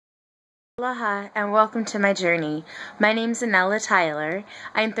Aloha and welcome to my journey. My name is Anella Tyler.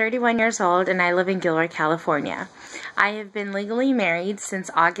 I'm 31 years old and I live in Gilroy, California. I have been legally married since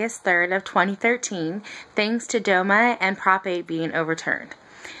August 3rd of 2013 thanks to DOMA and Prop 8 being overturned.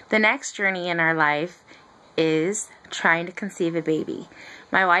 The next journey in our life is trying to conceive a baby.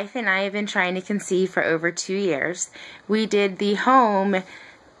 My wife and I have been trying to conceive for over 2 years. We did the home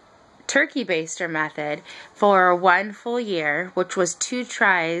turkey baster method for 1 full year, which was 2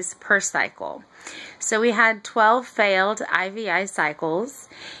 tries per cycle. So we had 12 failed IVI cycles,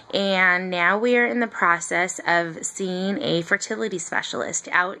 and now we are in the process of seeing a fertility specialist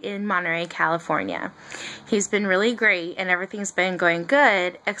out in Monterey, California. He's been really great and everything's been going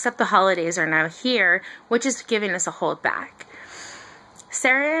good, except the holidays are now here, which is giving us a hold back.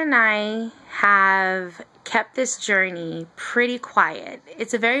 Sarah and I have kept this journey pretty quiet.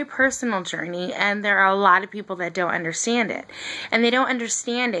 It's a very personal journey, and there are a lot of people that don't understand it. And they don't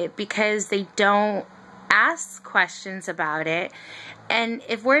understand it because they don't ask questions about it. And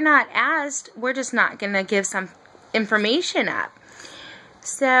if we're not asked, we're just not going to give some information up.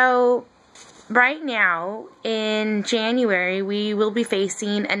 So right now, in January, we will be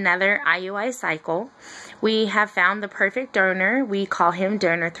facing another IUI cycle. We have found the perfect donor. We call him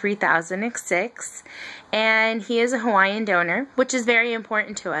donor 3006, and he is a Hawaiian donor, which is very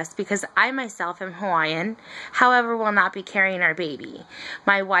important to us because I myself am Hawaiian, however will not be carrying our baby.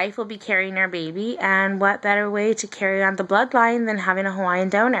 My wife will be carrying our baby, and what better way to carry on the bloodline than having a Hawaiian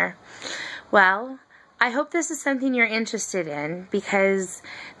donor? Well, I hope this is something you're interested in because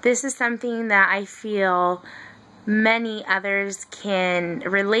this is something that I feel many others can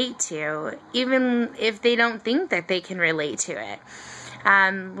relate to, even if they don't think that they can relate to it.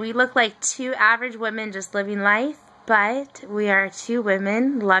 We look like 2 average women just living life, but we are 2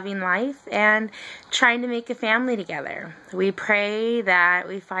 women loving life and trying to make a family together. We pray that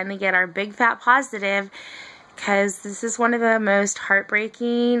we finally get our big fat positive, because this is one of the most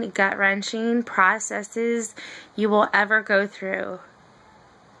heartbreaking, gut-wrenching processes you will ever go through.